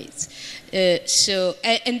refugee rights.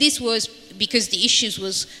 And this was because the issues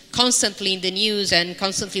was constantly in the news and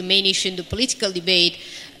constantly main issue in the political debate.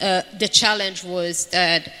 The challenge was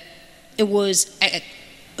that it was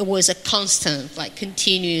a constant, like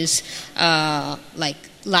continuous, like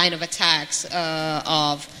line of attacks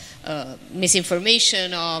of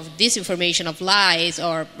misinformation, of disinformation, of lies,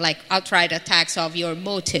 or like outright attacks of your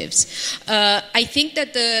motives. I think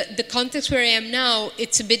that the context where I am now,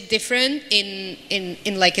 it's a bit different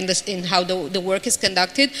in how the work is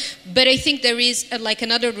conducted. But I think there is like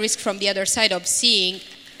another risk from the other side of seeing,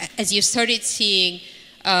 as you started seeing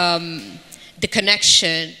the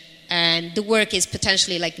connection. And the work is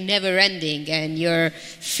potentially like never ending, and you're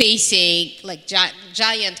facing like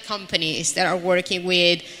giant companies that are working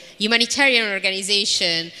with humanitarian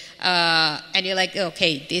organization, and you're like,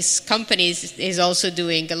 okay, this company is also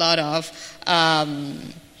doing a lot of,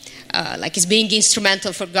 like it's being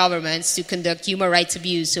instrumental for governments to conduct human rights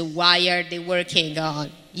abuse, so why are they working on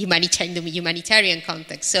the humanitarian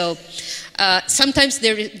context? So sometimes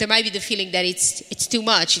there might be the feeling that it's too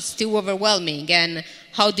much, it's too overwhelming, and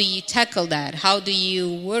how do you tackle that? How do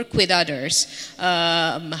you work with others?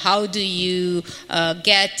 How do you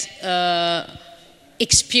get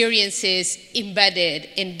experiences embedded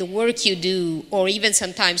in the work you do, or even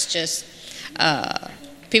sometimes just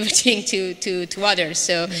pivoting to others?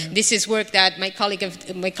 So this is work that my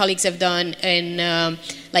colleagues have done in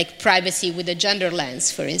like privacy with a gender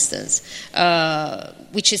lens, for instance,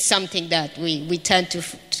 which is something that we tend to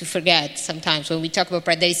forget sometimes when we talk about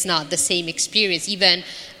privacy. That it's not the same experience. Even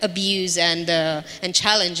abuse and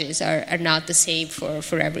challenges are not the same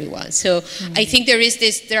for everyone. So I think there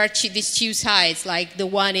are these two sides. Like the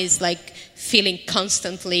one is like feeling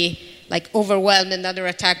constantly like overwhelmed and under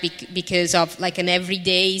attack because of like an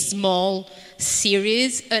everyday small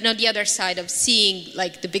series, and on the other side of seeing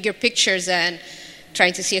like the bigger pictures and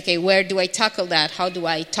trying to see, okay, where do I tackle that? How do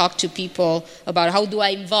I talk to people about, how do I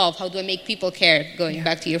involve, how do I make people care? Going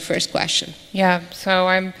back to your first question. Yeah, so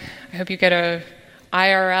I hope you get a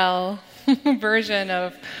IRL version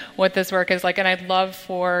of what this work is like, and I'd love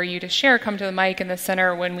for you to come to the mic in the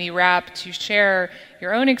center when we wrap, to share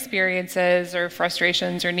your own experiences or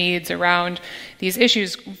frustrations or needs around these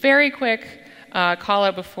issues. Very quick call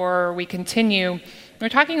out before we continue. We're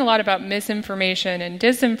talking a lot about misinformation and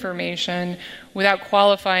disinformation without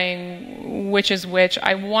qualifying which is which.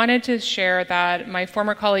 I wanted to share that my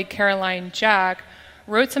former colleague Caroline Jack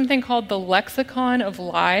wrote something called The Lexicon of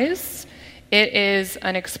Lies. It is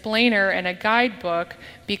an explainer and a guidebook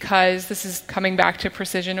because this is coming back to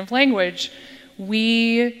precision of language.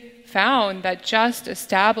 We found that just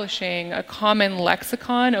establishing a common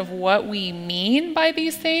lexicon of what we mean by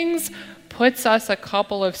these things puts us a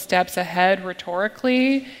couple of steps ahead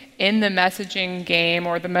rhetorically in the messaging game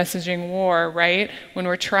or the messaging war, right? When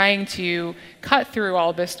we're trying to cut through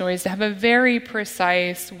all this noise, to have a very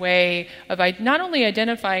precise way of not only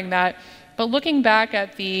identifying that, but looking back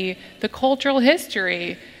at the cultural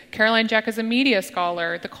history. Caroline Jack is a media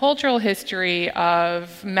scholar. The cultural history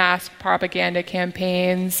of mass propaganda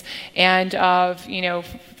campaigns and of,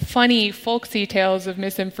 funny, folksy tales of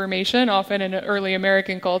misinformation, often in early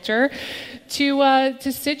American culture, to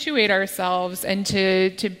situate ourselves and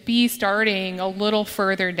to be starting a little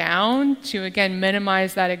further down to, again,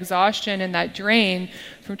 minimize that exhaustion and that drain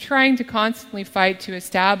from trying to constantly fight to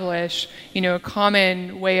establish, a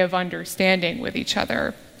common way of understanding with each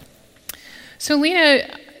other. So,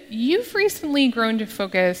 Lina, you've recently grown to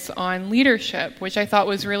focus on leadership, which I thought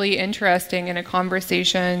was really interesting in a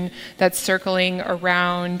conversation that's circling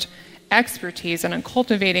around expertise and on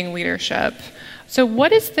cultivating leadership. So what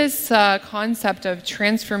does this concept of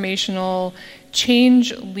transformational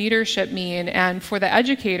change leadership mean? And for the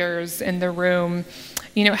educators in the room,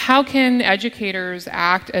 how can educators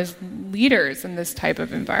act as leaders in this type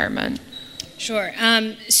of environment? Sure.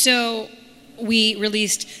 So we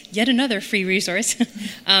released yet another free resource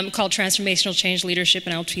called Transformational Change Leadership,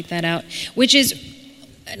 and I'll tweet that out, which is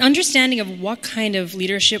an understanding of what kind of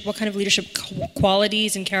leadership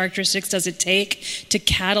qualities and characteristics does it take to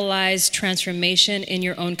catalyze transformation in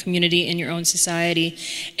your own community, in your own society.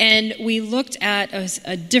 And we looked at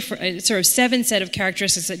a different, sort of 7 set of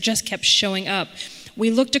characteristics that just kept showing up.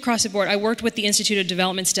 We looked across the board. I worked with the Institute of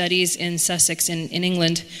Development Studies in Sussex in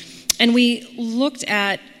England, and we looked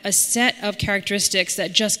at a set of characteristics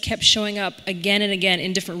that just kept showing up again and again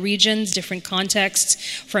in different regions, different contexts,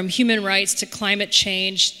 from human rights to climate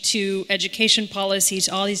change to education policy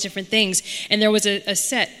to all these different things. And there was a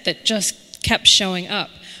set that just kept showing up.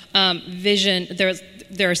 vision,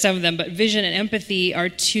 there are some of them, but vision and empathy are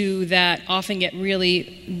two that often get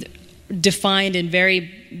really defined in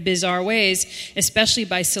very bizarre ways, especially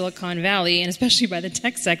by Silicon Valley and especially by the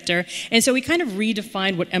tech sector. And so we kind of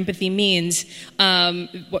redefined what empathy means,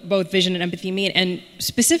 what both vision and empathy mean. And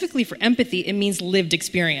specifically for empathy, it means lived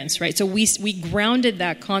experience, right? So we grounded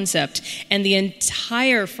that concept and the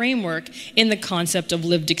entire framework in the concept of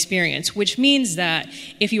lived experience, which means that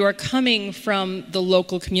if you are coming from the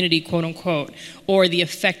local community, quote unquote, or the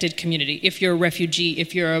affected community, if you're a refugee,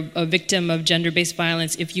 if you're a victim of gender-based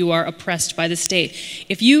violence, if you are oppressed by the state,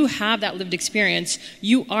 if you have that lived experience,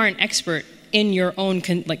 you are an expert in your own,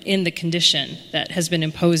 in the condition that has been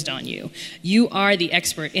imposed on you. You are the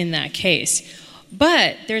expert in that case.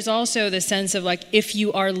 But there's also the sense of if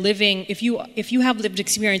you are living, if you have lived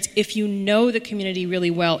experience, if you know the community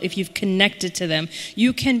really well, if you've connected to them,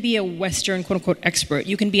 you can be a Western quote unquote expert.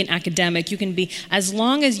 You can be an academic. You can be, as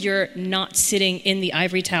long as you're not sitting in the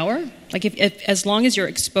ivory tower, as long as you're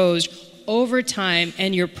exposed over time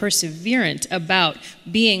and you're perseverant about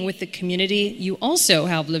being with the community, you also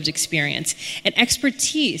have lived experience. And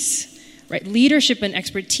expertise, right? Leadership and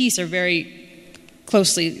expertise are very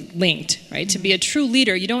closely linked, right? To be a true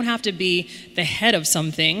leader, you don't have to be the head of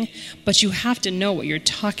something, but you have to know what you're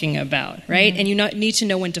talking about, right? And you need to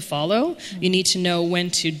know when to follow. You need to know when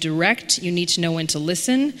to direct. You need to know when to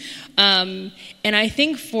listen. And I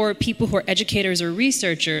think for people who are educators or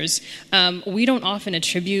researchers, we don't often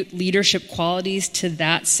attribute leadership qualities to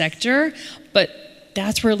that sector, but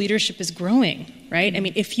that's where leadership is growing, right? I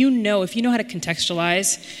mean, if you know how to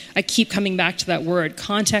contextualize, I keep coming back to that word,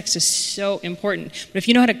 context is so important. But if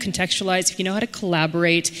you know how to contextualize, if you know how to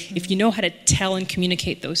collaborate, if you know how to tell and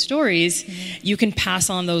communicate those stories, you can pass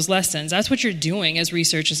on those lessons. That's what you're doing as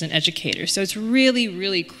researchers and educators. So it's really,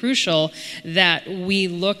 really crucial that we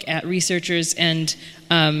look at researchers and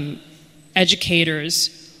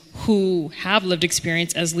educators who have lived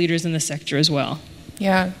experience as leaders in the sector as well.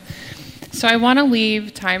 Yeah. So I want to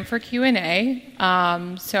leave time for Q&A.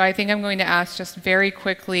 So I think I'm going to ask just very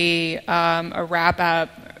quickly a wrap-up,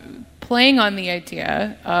 playing on the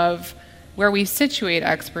idea of where we situate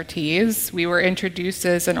expertise. We were introduced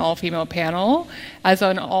as an all-female panel, as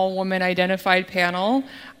an all-woman identified panel.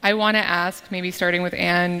 I want to ask, maybe starting with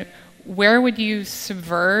Anne, where would you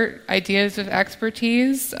subvert ideas of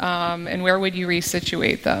expertise, and where would you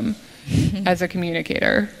resituate them as a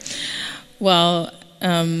communicator? Well,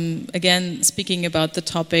 again, speaking about the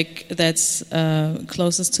topic that's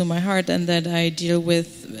closest to my heart and that I deal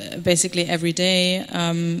with basically every day,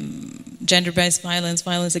 gender-based violence,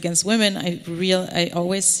 violence against women, I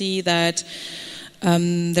always see that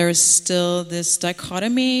there's still this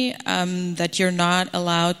dichotomy that you're not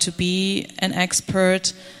allowed to be an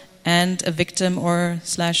expert and a victim or /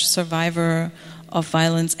 survivor of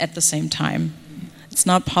violence at the same time. It's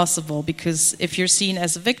not possible, because if you're seen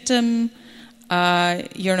as a victim,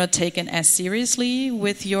 you're not taken as seriously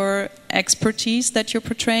with your expertise that you're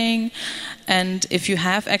portraying. And if you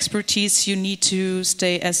have expertise, you need to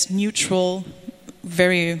stay as neutral,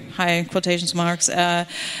 very high quotations marks,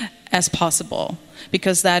 as possible.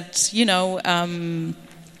 Because that,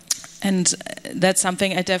 and that's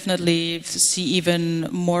something I definitely see even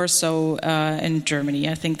more so in Germany.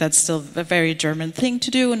 I think that's still a very German thing to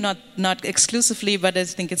do, and not exclusively, but I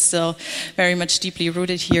think it's still very much deeply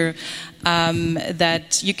rooted here,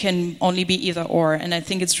 that you can only be either or. And I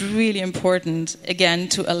think it's really important, again,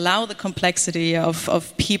 to allow the complexity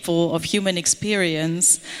of people, of human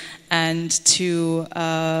experience, and to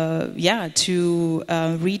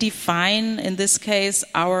redefine, in this case,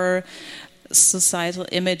 our societal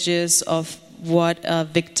images of what a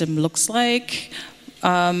victim looks like,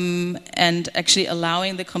 and actually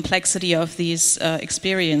allowing the complexity of these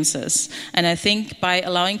experiences. And I think by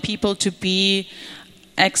allowing people to be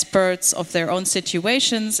experts of their own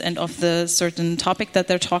situations and of the certain topic that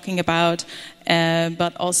they're talking about,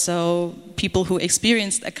 but also people who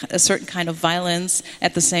experienced a certain kind of violence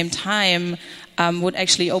at the same time, would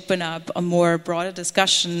actually open up a more broader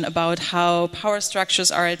discussion about how power structures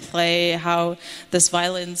are at play, how this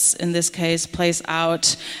violence in this case plays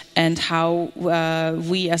out, and how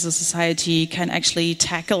we as a society can actually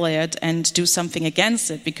tackle it and do something against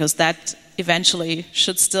it, because that eventually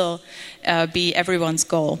should still be everyone's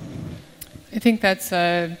goal. I think that's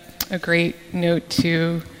a great note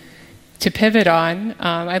to pivot on.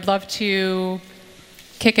 I'd love to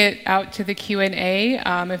kick it out to the Q&A.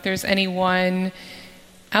 If there's anyone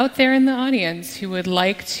out there in the audience who would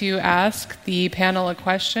like to ask the panel a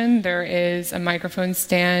question, there is a microphone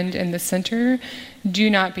stand in the center. Do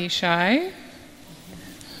not be shy.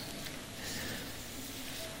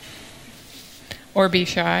 or be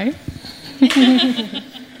shy.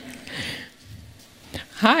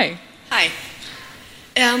 Hi. Hi.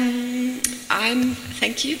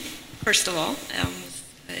 Thank you, first of all.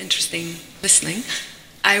 Interesting listening.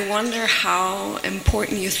 I wonder how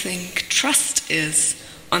important you think trust is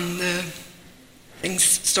on the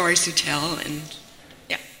stories you tell, and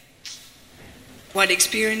what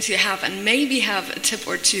experience you have, and maybe have a tip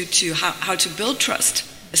or two to how to build trust,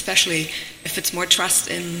 especially if it's more trust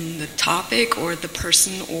in the topic or the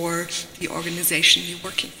person or the organization you're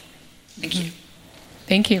working for. Thank you.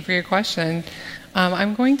 Thank you for your question.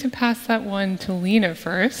 I'm going to pass that one to Lina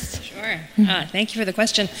first. Sure. Thank you for the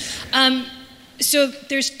question. So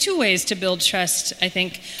there's two ways to build trust, I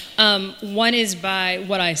think. One is by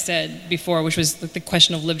what I said before, which was the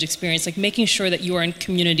question of lived experience, like making sure that you are in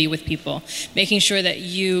community with people, making sure that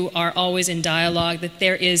you are always in dialogue, that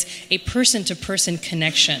there is a person-to-person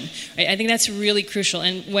connection. Right? I think that's really crucial.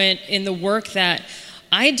 And when in the work that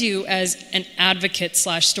I do as an advocate /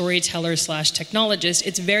 storyteller / technologist,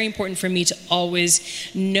 it's very important for me to always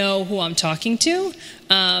know who I'm talking to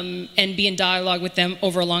and be in dialogue with them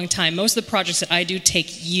over a long time. Most of the projects that I do take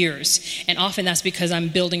years, and often that's because I'm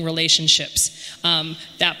building relationships.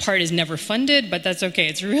 That part is never funded, but that's okay.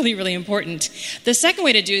 It's really, really important. The second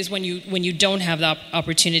way to do is when you don't have that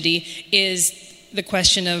opportunity is the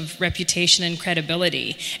question of reputation and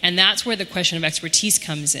credibility, and that's where the question of expertise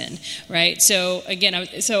comes in, right? So again,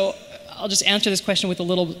 I'll just answer this question with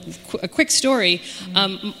a quick story.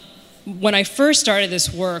 When I first started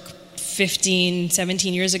this work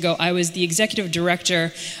 17 years ago, I was the executive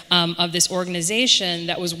director of this organization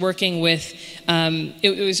that was working with,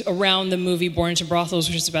 it was around the movie Born into Brothels,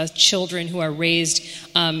 which is about children who are raised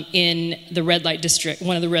in the red light district,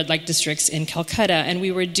 one of the red light districts in Calcutta. And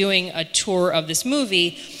we were doing a tour of this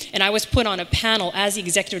movie, and I was put on a panel as the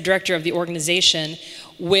executive director of the organization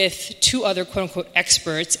with two other quote-unquote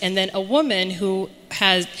experts, and then a woman who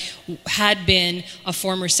had been a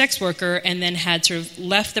former sex worker and then had sort of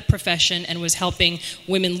left the profession and was helping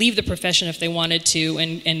women leave the profession if they wanted to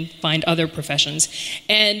and find other professions.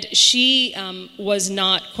 And she was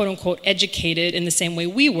not quote-unquote educated in the same way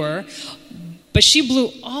we were, but she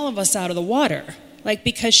blew all of us out of the water.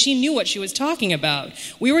 Because she knew what she was talking about.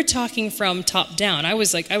 We were talking from top down. I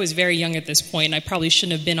was very young at this point, and I probably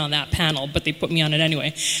shouldn't have been on that panel, but they put me on it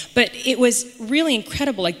anyway. But it was really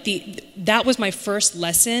incredible. That was my first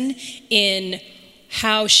lesson in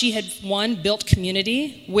how she had, one, built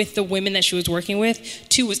community with the women that she was working with,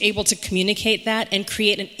 two, was able to communicate that and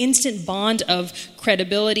create an instant bond of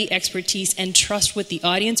credibility, expertise, and trust with the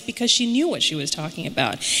audience because she knew what she was talking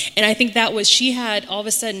about. And I think that was, all of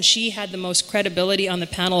a sudden, she had the most credibility on the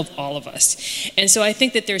panel of all of us. And so I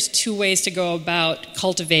think that there's two ways to go about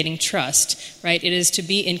cultivating trust, right? It is to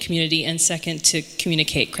be in community, and second, to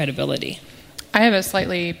communicate credibility. I have a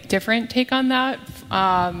slightly different take on that.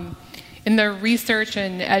 In the research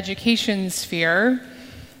and education sphere,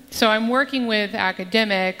 so I'm working with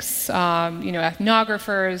academics,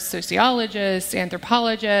 ethnographers, sociologists,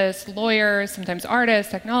 anthropologists, lawyers, sometimes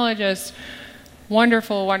artists, technologists,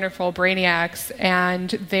 wonderful, wonderful brainiacs,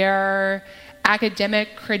 and their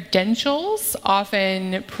academic credentials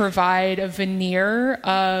often provide a veneer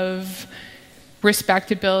of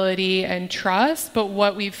respectability and trust, but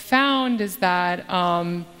what we've found is that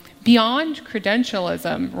beyond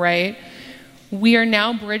credentialism, right, we are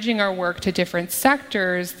now bridging our work to different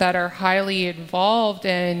sectors that are highly involved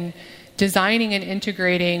in designing and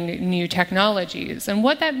integrating new technologies. And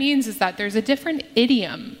what that means is that there's a different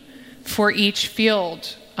idiom for each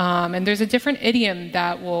field, and there's a different idiom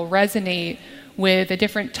that will resonate with a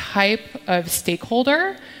different type of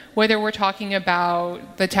stakeholder, whether we're talking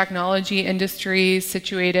about the technology industry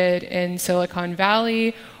situated in Silicon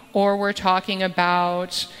Valley, or we're talking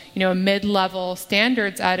about, a mid-level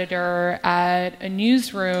standards editor at a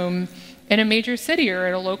newsroom in a major city or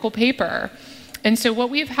at a local paper. And so what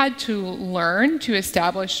we've had to learn to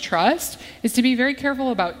establish trust is to be very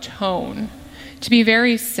careful about tone, to be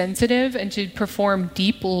very sensitive and to perform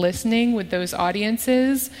deep listening with those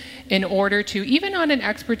audiences in order to, even on an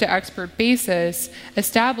expert-to-expert basis,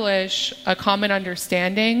 establish a common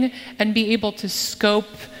understanding and be able to scope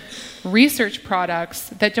research products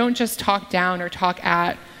that don't just talk down or talk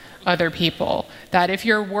at other people. That if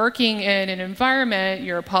you're working in an environment,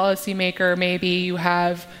 you're a policymaker, maybe you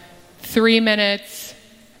have 3 minutes,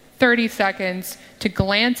 30 seconds to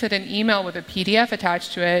glance at an email with a PDF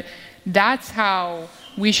attached to it, that's how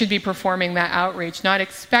we should be performing that outreach, not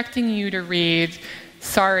expecting you to read,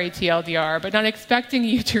 sorry TLDR, but not expecting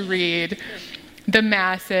you to read the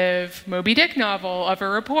massive Moby Dick novel of a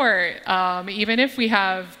report, even if we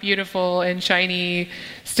have beautiful and shiny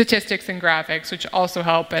statistics and graphics, which also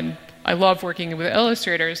help, and I love working with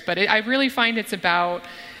illustrators, but I really find it's about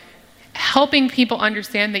helping people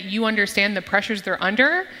understand that you understand the pressures they're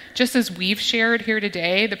under, just as we've shared here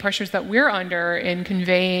today, the pressures that we're under in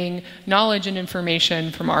conveying knowledge and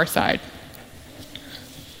information from our side.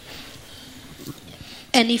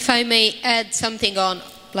 And if I may add something on,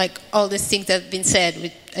 like all these things that have been said,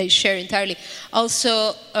 which I share entirely.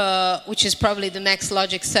 Also, which is probably the next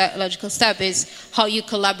logical step, is how you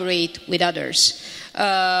collaborate with others.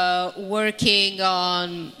 Working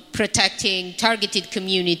on protecting targeted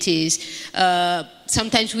communities.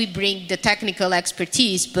 Sometimes we bring the technical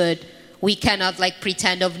expertise, but we cannot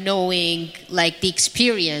pretend of knowing the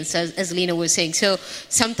experience, as Lina was saying. So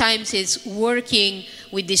sometimes it's working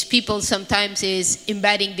with these people, sometimes is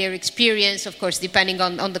embedding their experience, of course, depending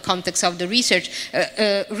on the context of the research.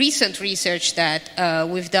 Recent research that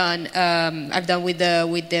we've done, I've done with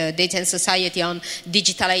the Data and Society on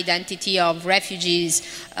digital identity of refugees.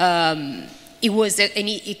 It was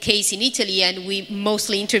a case in Italy, and we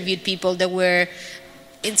mostly interviewed people that were,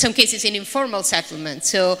 in some cases, in informal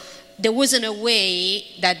settlements. So there wasn't a way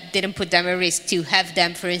that didn't put them at risk to have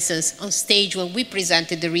them, for instance, on stage when we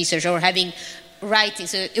presented the research, or having writing.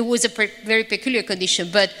 So it was a very peculiar condition,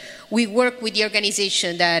 but we work with the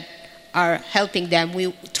organization that are helping them.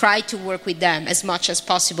 We try to work with them as much as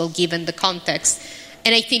possible given the context.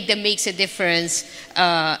 And I think that makes a difference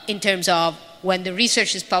in terms of when the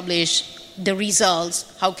research is published, the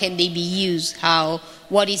results, how can they be used,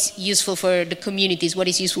 what is useful for the communities, what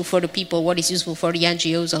is useful for the people, what is useful for the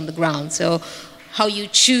NGOs on the ground. So how you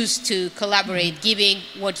choose to collaborate, giving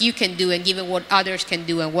what you can do and giving what others can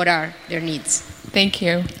do and what are their needs. Thank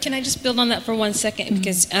you. Can I just build on that for 1 second?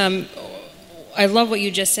 Because I love what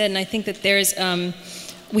you just said, and I think that there's,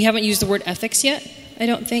 we haven't used the word ethics yet, I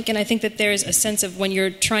don't think, and I think that there's a sense of when you're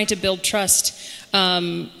trying to build trust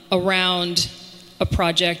around a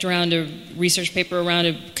project, around a research paper, around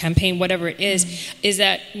a campaign, whatever it is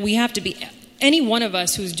that we have to be, any one of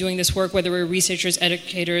us who's doing this work, whether we're researchers,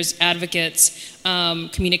 educators, advocates,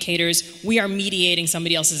 communicators, we are mediating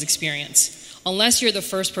somebody else's experience. Unless you're the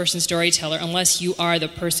first person storyteller, unless you are the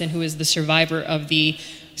person who is the survivor of the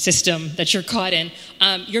system that you're caught in,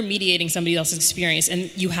 you're mediating somebody else's experience,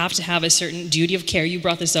 and you have to have a certain duty of care. You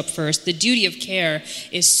brought this up first. The duty of care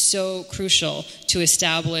is so crucial to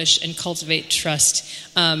establish and cultivate trust,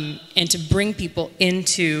 and to bring people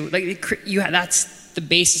into, that's the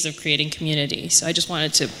basis of creating community. So I just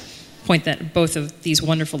wanted to point that both of these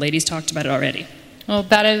wonderful ladies talked about it already. Well,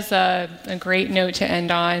 that is a great note to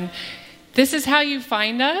end on. This is how you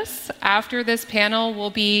find us. After this panel,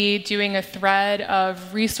 we'll be doing a thread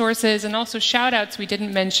of resources and also shout-outs we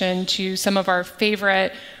didn't mention to some of our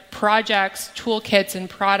favorite projects, toolkits, and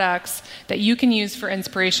products that you can use for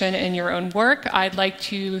inspiration in your own work. I'd like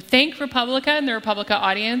to thank Republica and the Republica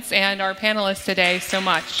audience and our panelists today so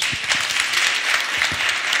much.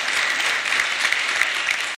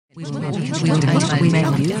 We